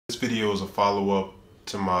This video is a follow-up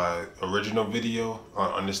to my original video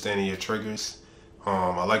on understanding your triggers.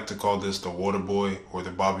 I like to call this the Water Boy or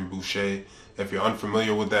the Bobby Boucher. If you're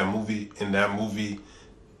unfamiliar with that movie, in that movie,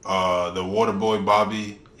 the Water Boy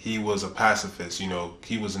Bobby, he was a pacifist.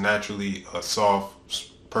 He was naturally a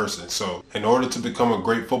soft person. So in order to become a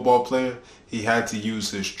great football player, he had to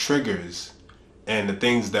use his triggers and the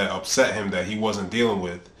things that upset him that he wasn't dealing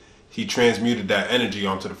with. He transmuted that energy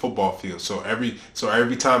onto the football field. So every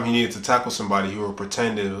time he needed to tackle somebody, he would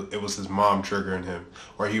pretend it was his mom triggering him,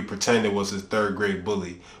 or he would pretend it was his third grade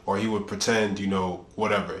bully, or he would pretend,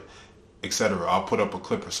 whatever, etc. I'll put up a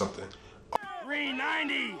clip or something.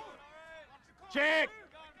 390. Check.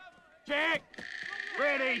 Check.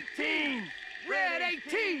 Red 18. Red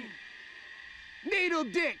 18. Needle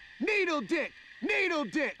dick. Needle dick. Needle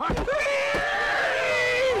dick.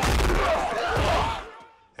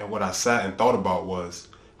 And what I sat and thought about was,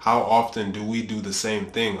 how often do we do the same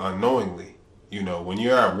thing unknowingly? When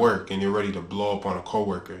you're at work and you're ready to blow up on a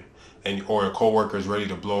coworker, or a coworker is ready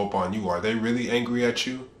to blow up on you, are they really angry at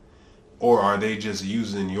you? Or are they just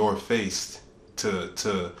using your face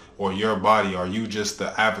or your body? Are you just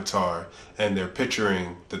the avatar and they're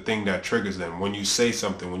picturing the thing that triggers them? When you say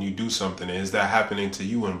something, when you do something, is that happening to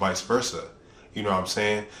you and vice versa? You know what I'm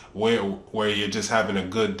saying? Where you're just having a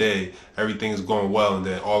good day, everything's going well, and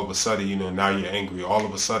then all of a sudden, now you're angry. All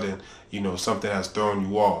of a sudden, something has thrown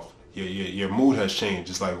you off. Your mood has changed.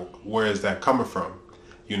 It's like, where is that coming from?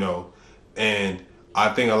 And I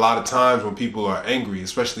think a lot of times when people are angry,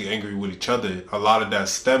 especially angry with each other, a lot of that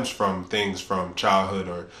stems from things from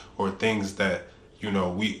childhood or things that you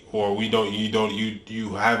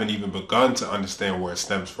haven't even begun to understand where it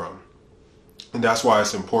stems from. And that's why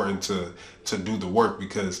it's important to do the work,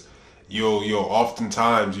 because you'll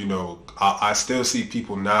oftentimes, I still see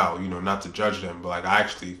people now, not to judge them, but like I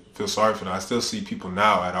actually feel sorry for them. I still see people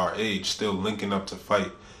now at our age still linking up to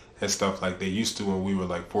fight and stuff like they used to when we were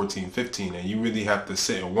like 14, 15. And you really have to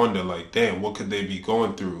sit and wonder, like, damn, what could they be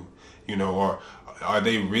going through? Or are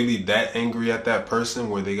they really that angry at that person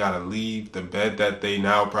where they got to leave the bed that they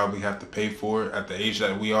now probably have to pay for at the age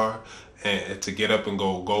that we are, and to get up and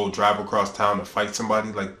go drive across town to fight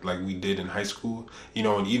somebody like we did in high school?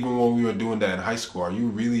 And even when we were doing that in high school, are you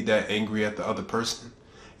really that angry at the other person?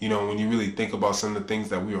 When you really think about some of the things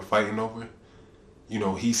that we were fighting over,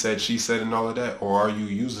 he said, she said, and all of that. Or are you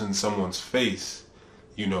using someone's face?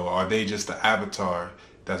 Are they just the avatar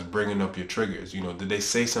that's bringing up your triggers? Did they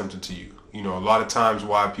say something to you? A lot of times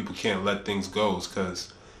why people can't let things go is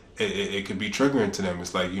because it could be triggering to them.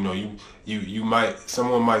 It's like,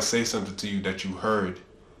 someone might say something to you that you heard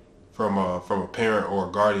from a parent or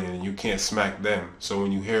a guardian, and you can't smack them. So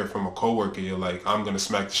when you hear it from a coworker, you're like, I'm gonna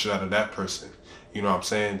smack the shit out of that person. You know what I'm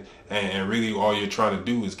saying? And really all you're trying to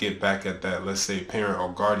do is get back at that, let's say, parent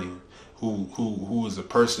or guardian who is the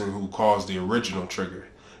person who caused the original trigger.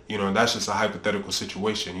 And that's just a hypothetical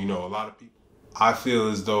situation. A lot of people, I feel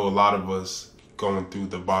as though a lot of us going through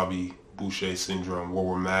the Bobby Boucher syndrome, where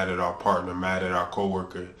we're mad at our partner, mad at our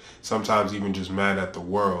coworker, sometimes even just mad at the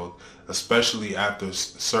world, especially after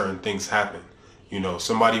certain things happen.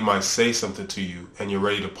 Somebody might say something to you and you're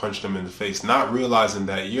ready to punch them in the face, not realizing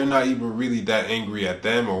that you're not even really that angry at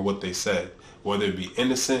them or what they said, whether it be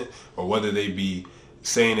innocent or whether they be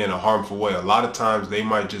saying it in a harmful way. A lot of times they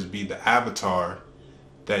might just be the avatar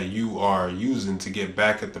that you are using to get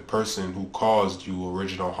back at the person who caused you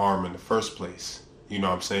original harm in the first place. You know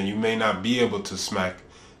what I'm saying? You may not be able to smack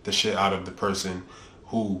the shit out of the person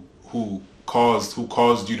who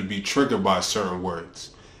caused you to be triggered by certain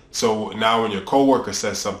words. So now when your coworker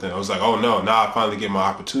says something, I was like, oh no, now I finally get my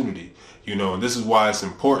opportunity. And this is why it's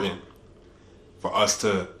important for us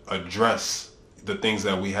to address the things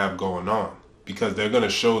that we have going on, because they're going to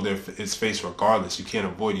show its face regardless. You can't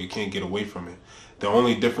avoid it. You can't get away from it. The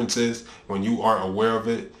only difference is when you aren't aware of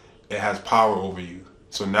it, it has power over you.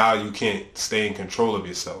 So now you can't stay in control of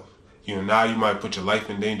yourself. Now you might put your life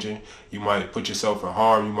in danger. You might put yourself in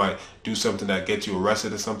harm. You might do something that gets you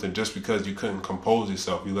arrested or something just because you couldn't compose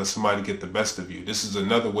yourself. You let somebody get the best of you. This is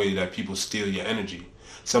another way that people steal your energy.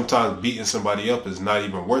 Sometimes beating somebody up is not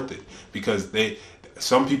even worth it, because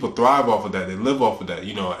some people thrive off of that. They live off of that.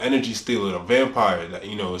 Energy stealer, a vampire. That,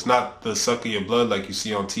 it's not the suck of your blood like you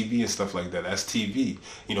see on TV and stuff like that. That's TV.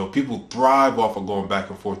 People thrive off of going back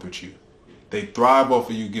and forth with you. They thrive off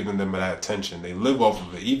of you giving them that attention. They live off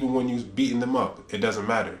of it. Even when you're beating them up, it doesn't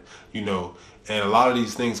matter. And a lot of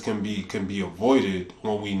these things can be avoided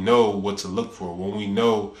when we know what to look for. When we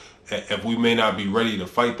know if we may not be ready to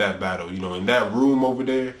fight that battle. In that room over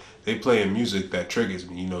there, they playing music that triggers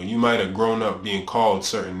me. You might have grown up being called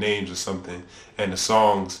certain names or something, and the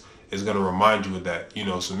songs is going to remind you of that, you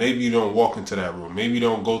know. So maybe you don't walk into that room, maybe you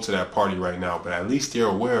don't go to that party right now, but at least you're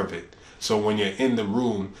aware of it. So when you're in the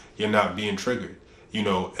room, you're not being triggered, you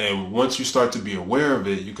know. And once you start to be aware of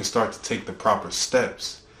it, you can start to take the proper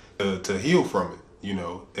steps to heal from it. You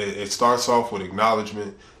know, it starts off with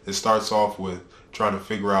acknowledgement. It starts off with trying to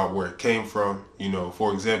figure out where it came from. You know,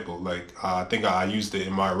 for example, like I think I used it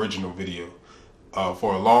in my original video.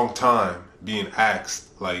 For a long time, being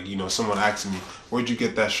asked, like, you know, someone asking me, where'd you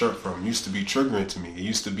get that shirt from? It used to be triggering to me. It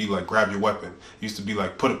used to be like, grab your weapon. It used to be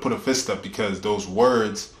like, put a fist up, because those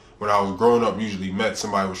words, when I was growing up, usually meant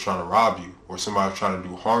somebody was trying to rob you or somebody was trying to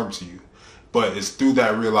do harm to you. But it's through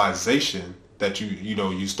that realization that you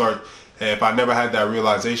know, you start. If I never had that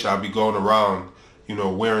realization, I'd be going around, you know,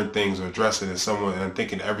 wearing things or dressing as someone and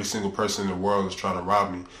thinking every single person in the world is trying to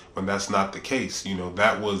rob me, when that's not the case. You know,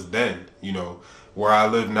 that was then. You know, where I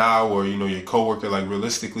live now, or, you know, your coworker, like,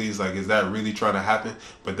 realistically, is like, is that really trying to happen?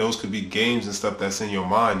 But those could be games and stuff that's in your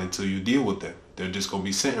mind until you deal with them. They're just gonna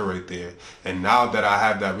be sitting right there. And now that I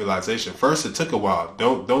have that realization, first it took a while.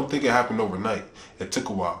 Don't think it happened overnight. It took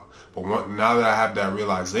a while. But now that I have that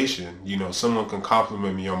realization, you know, someone can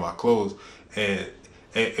compliment me on my clothes, and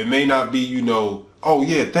it may not be, you know, oh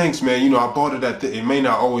yeah, thanks man, you know, I bought it at it may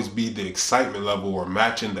not always be the excitement level or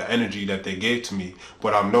matching the energy that they gave to me,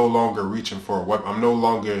 but I'm no longer reaching for a weapon. I'm no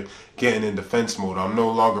longer getting in defense mode. I'm no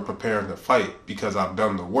longer preparing to fight, because I've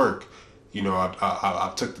done the work. You know,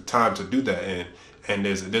 I took the time to do that, and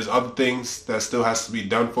there's other things that still has to be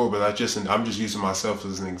done for, but I'm just using myself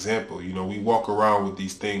as an example. You know, we walk around with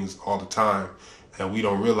these things all the time, and we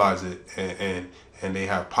don't realize it, and they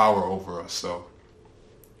have power over us. So,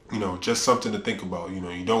 you know, just something to think about. You know,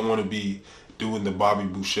 you don't want to be doing the Bobby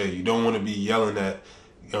Boucher. You don't want to be yelling at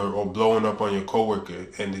or blowing up on your coworker,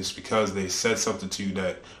 and it's because they said something to you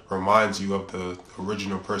that reminds you of the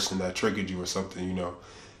original person that triggered you or something, you know.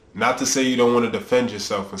 Not to say you don't want to defend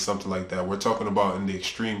yourself and something like that. We're talking about in the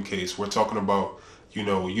extreme case. We're talking about, you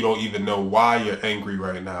know, you don't even know why you're angry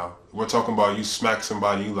right now. We're talking about you smack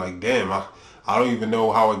somebody, you like, damn, I don't even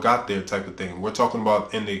know how it got there type of thing. We're talking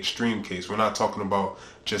about in the extreme case. We're not talking about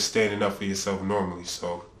just standing up for yourself normally.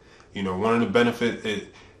 So, you know, one of the benefits,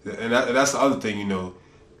 and that's the other thing, you know,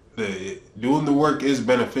 doing the work is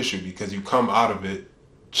beneficial, because you come out of it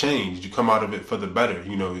changed. You come out of it for the better.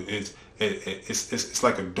 You know, it's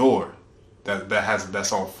like a door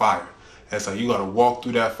that's on fire. It's like you gotta walk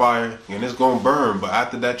through that fire, and it's gonna burn, but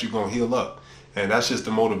after that you're gonna heal up. And that's just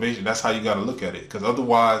the motivation. That's how you gotta look at it, because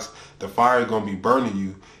otherwise the fire is gonna be burning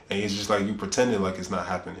you, and it's just like you pretending like it's not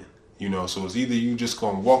happening. You know, so it's either you just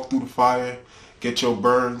gonna walk through the fire, get your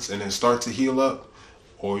burns, and then start to heal up,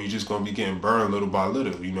 or you're just going to be getting burned little by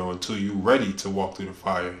little, you know, until you're ready to walk through the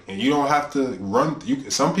fire. And you don't have to run.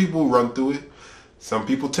 Some people run through it. Some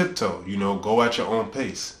people tiptoe, you know, go at your own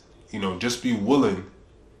pace. You know, just be willing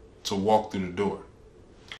to walk through the door.